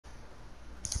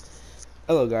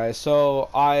Hello guys, so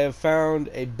I have found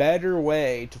a better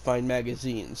way to find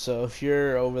magazines. So if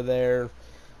you're over there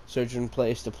searching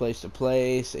place to place to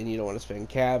place and you don't want to spend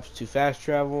cabs to fast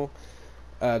travel,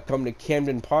 come to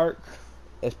Camden Park.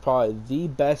 It's probably the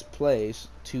best place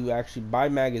to actually buy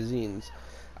magazines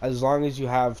as long as you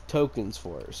have tokens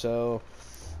for it. So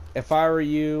if I were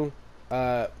you,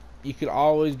 uh, you could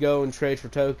always go and trade for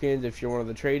tokens if you're one of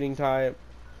the trading type.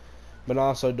 But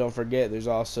also don't forget there's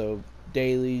also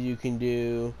dailies you can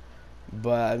do.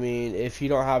 But I mean, if you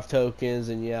don't have tokens,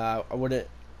 then yeah, I wouldn't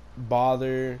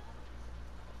bother.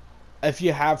 If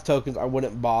you have tokens, I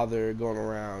wouldn't bother going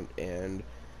around and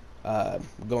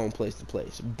going place to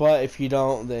place. But if you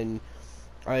don't, then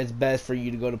it's best for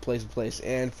you to go to place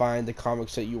and find the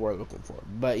comics that you are looking for.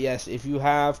 But yes, if you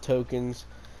have tokens,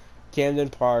 Camden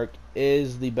Park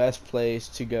is the best place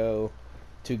to go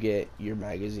to get your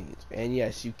magazines. And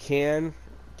yes, you can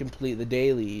complete the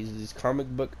dailies, these comic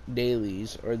book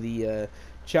dailies, or the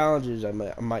challenges, I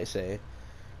might say,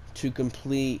 to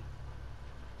complete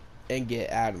and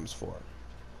get atoms for.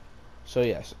 So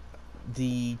yes,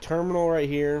 the terminal right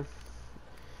here,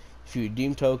 if you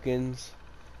redeem tokens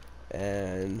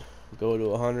and go to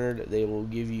 100, they will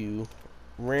give you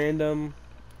random,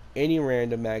 any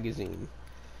random magazine,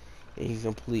 and you can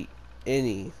complete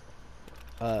any,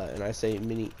 and I say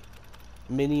many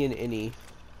and any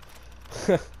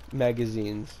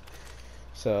magazines.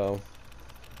 So,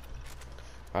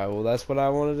 alright, well, that's what I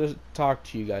wanted to talk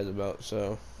to you guys about.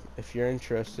 So, if you're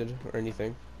interested or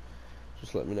anything,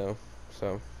 just let me know.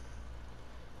 So,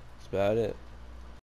 that's about it.